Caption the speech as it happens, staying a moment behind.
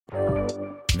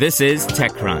This is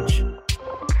TechCrunch.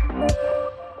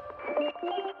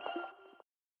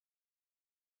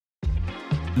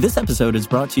 This episode is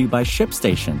brought to you by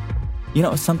ShipStation. You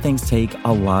know, some things take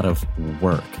a lot of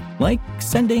work, like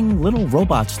sending little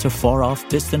robots to far-off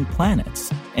distant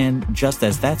planets. And just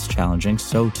as that's challenging,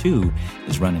 so too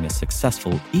is running a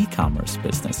successful e-commerce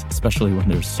business, especially when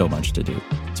there's so much to do.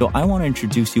 So I want to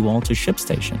introduce you all to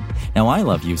ShipStation. Now, I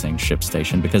love using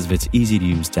ShipStation because of its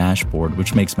easy-to-use dashboard,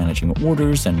 which makes managing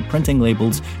orders and printing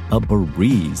labels a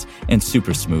breeze and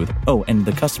super smooth. Oh, and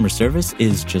the customer service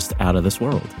is just out of this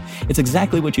world. It's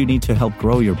exactly what you need to help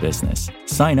grow your business.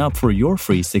 Sign up for your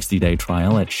free 60-day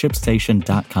trial at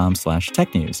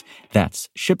shipstation.com/technews. That's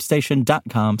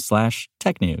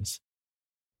shipstation.com/technews.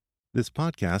 This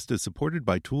podcast is supported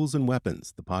by Tools and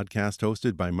Weapons, the podcast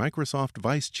hosted by Microsoft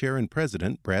Vice Chair and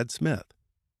President Brad Smith.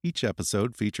 Each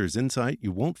episode features insight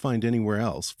you won't find anywhere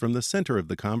else from the center of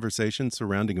the conversation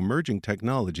surrounding emerging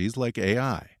technologies like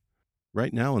AI.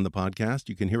 Right now in the podcast,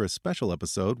 you can hear a special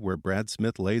episode where Brad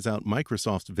Smith lays out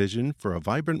Microsoft's vision for a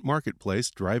vibrant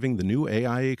marketplace driving the new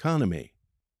AI economy.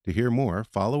 To hear more,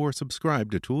 follow or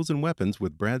subscribe to Tools and Weapons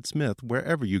with Brad Smith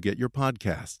wherever you get your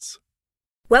podcasts.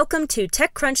 Welcome to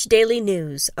TechCrunch Daily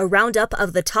News, a roundup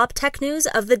of the top tech news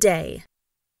of the day.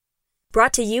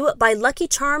 Brought to you by Lucky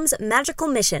Charms Magical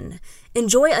Mission.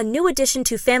 Enjoy a new addition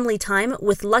to family time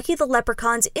with Lucky the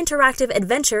Leprechaun's interactive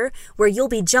adventure where you'll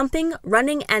be jumping,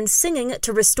 running, and singing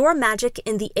to restore magic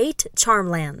in the 8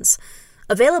 Charmlands.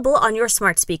 Available on your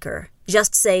smart speaker.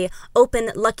 Just say, "Open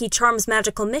Lucky Charms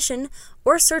Magical Mission,"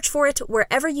 or search for it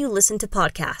wherever you listen to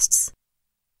podcasts.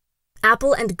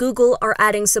 Apple and Google are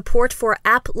adding support for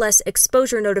app-less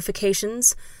exposure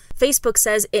notifications. Facebook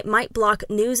says it might block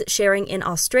news sharing in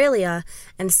Australia,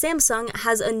 and Samsung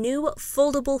has a new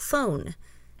foldable phone.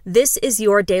 This is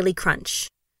your Daily Crunch.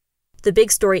 The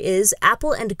big story is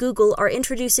Apple and Google are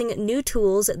introducing new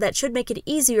tools that should make it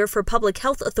easier for public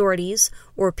health authorities,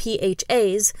 or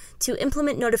PHAs, to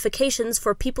implement notifications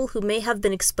for people who may have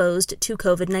been exposed to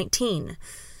COVID-19.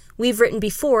 We've written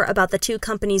before about the two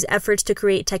companies' efforts to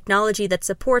create technology that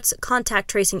supports contact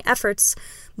tracing efforts,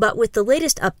 but with the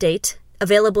latest update,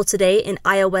 available today in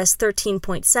iOS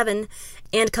 13.7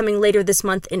 and coming later this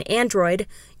month in Android,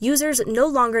 users no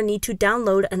longer need to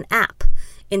download an app.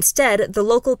 Instead, the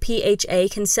local PHA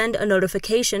can send a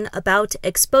notification about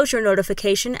exposure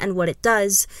notification and what it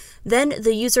does. Then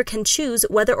the user can choose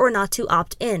whether or not to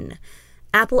opt in.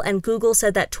 Apple and Google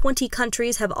said that 20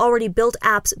 countries have already built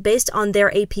apps based on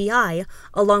their API,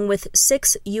 along with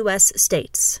 6 U.S.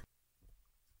 states.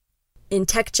 In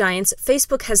tech giants,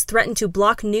 Facebook has threatened to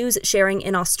block news sharing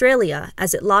in Australia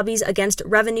as it lobbies against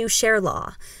revenue share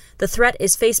law. The threat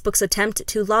is Facebook's attempt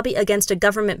to lobby against a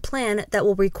government plan that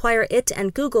will require it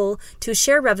and Google to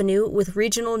share revenue with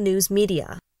regional news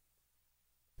media.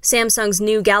 Samsung's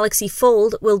new Galaxy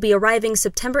Fold will be arriving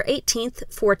September 18th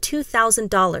for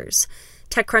 $2,000.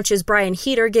 TechCrunch's Brian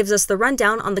Heater gives us the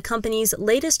rundown on the company's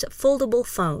latest foldable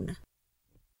phone.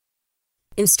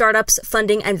 In startups,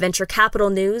 funding, and venture capital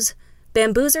news,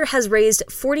 Bambuser has raised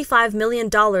 $45 million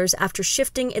after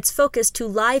shifting its focus to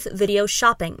live video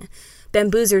shopping.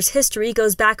 Bambuser's history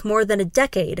goes back more than a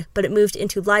decade, but it moved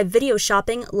into live video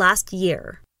shopping last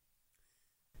year.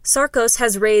 Sarcos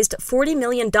has raised $40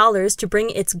 million to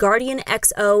bring its Guardian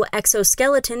XO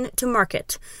exoskeleton to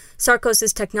market.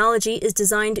 Sarcos' technology is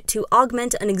designed to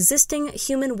augment an existing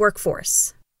human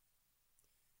workforce.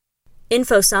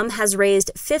 InfoSum has raised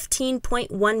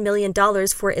 $15.1 million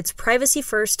for its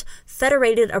privacy-first,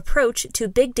 federated approach to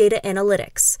big data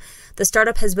analytics. The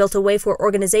startup has built a way for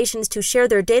organizations to share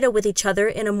their data with each other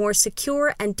in a more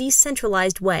secure and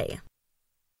decentralized way.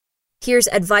 Here's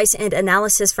advice and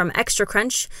analysis from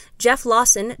ExtraCrunch. Jeff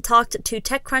Lawson talked to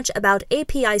TechCrunch about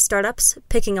API startups,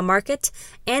 picking a market,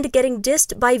 and getting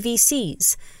dissed by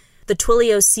VCs. The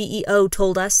Twilio CEO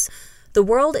told us, "The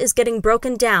world is getting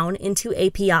broken down into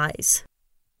APIs."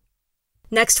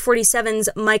 Next 47's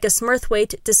Micah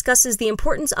Smurthwaite discusses the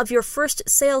importance of your first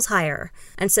sales hire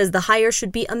and says the hire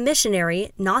should be a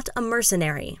missionary, not a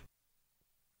mercenary.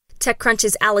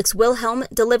 TechCrunch's Alex Wilhelm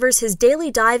delivers his daily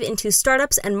dive into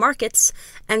startups and markets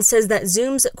and says that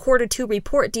Zoom's Q2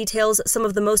 report details some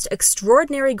of the most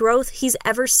extraordinary growth he's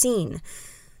ever seen.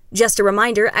 Just a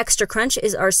reminder, ExtraCrunch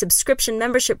is our subscription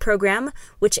membership program,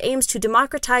 which aims to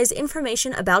democratize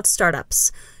information about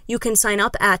startups. You can sign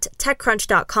up at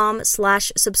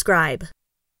techcrunch.com/subscribe.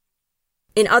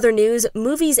 In other news,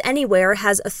 Movies Anywhere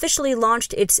has officially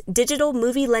launched its digital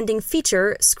movie lending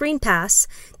feature, ScreenPass,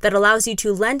 that allows you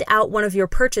to lend out one of your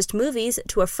purchased movies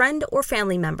to a friend or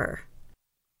family member.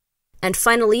 And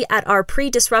finally, at our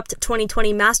Pre-Disrupt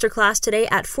 2020 Masterclass today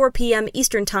at 4 p.m.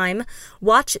 Eastern Time,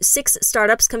 watch 6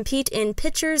 startups compete in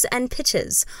Pitchers and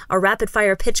Pitches, a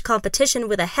rapid-fire pitch competition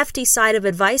with a hefty side of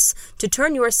advice to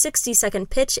turn your 60-second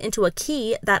pitch into a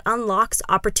key that unlocks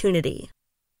opportunity.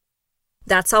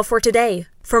 That's all for today.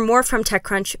 For more from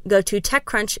TechCrunch, go to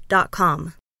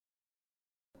TechCrunch.com.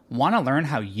 Want to learn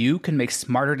how you can make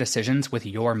smarter decisions with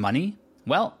your money?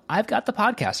 Well, I've got the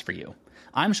podcast for you.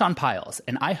 I'm Sean Piles,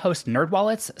 and I host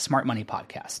NerdWallet's Smart Money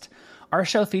Podcast. Our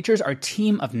show features our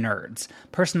team of nerds,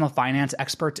 personal finance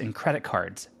experts in credit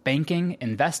cards, banking,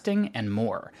 investing, and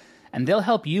more. And they'll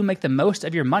help you make the most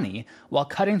of your money while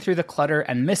cutting through the clutter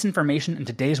and misinformation in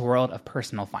today's world of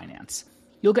personal finance.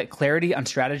 You'll get clarity on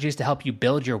strategies to help you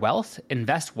build your wealth,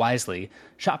 invest wisely,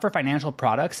 shop for financial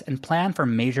products, and plan for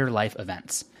major life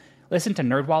events. Listen to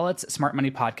NerdWallet's Smart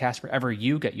Money Podcast wherever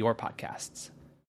you get your podcasts.